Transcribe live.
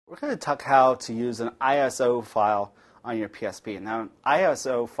We're going to talk how to use an ISO file on your PSP. Now, an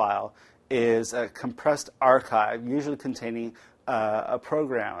ISO file is a compressed archive, usually containing a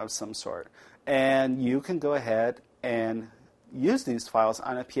program of some sort. And you can go ahead and use these files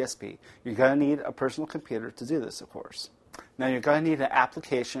on a PSP. You're going to need a personal computer to do this, of course. Now, you're going to need an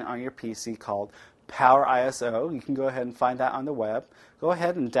application on your PC called Power ISO. You can go ahead and find that on the web. Go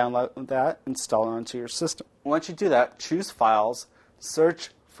ahead and download that, install it onto your system. Once you do that, choose Files, search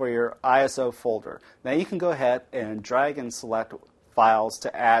for your ISO folder. Now you can go ahead and drag and select files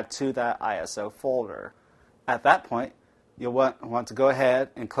to add to that ISO folder. At that point, you'll want to go ahead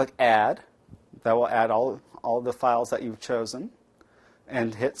and click Add. That will add all the files that you've chosen,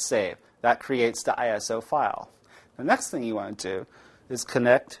 and hit Save. That creates the ISO file. The next thing you want to do is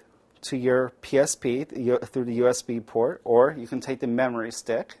connect to your PSP through the USB port, or you can take the memory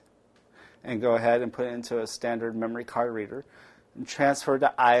stick and go ahead and put it into a standard memory card reader and transfer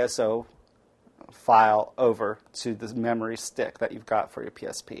the ISO file over to the memory stick that you've got for your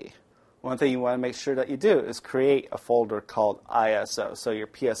PSP. One thing you want to make sure that you do is create a folder called ISO, so your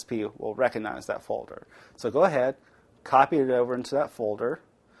PSP will recognize that folder. So go ahead, copy it over into that folder.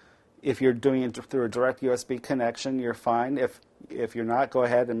 If you're doing it through a direct USB connection, you're fine. If you're not, go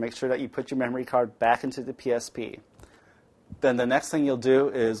ahead and make sure that you put your memory card back into the PSP. Then the next thing you'll do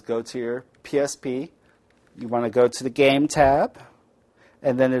is go to your PSP. You want to go to the Game tab,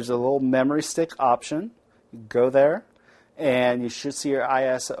 and then there's a little memory stick option. You go there, and you should see your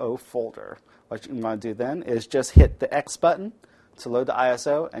ISO folder. What you want to do then is just hit the X button to load the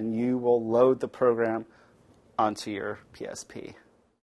ISO, and you will load the program onto your PSP.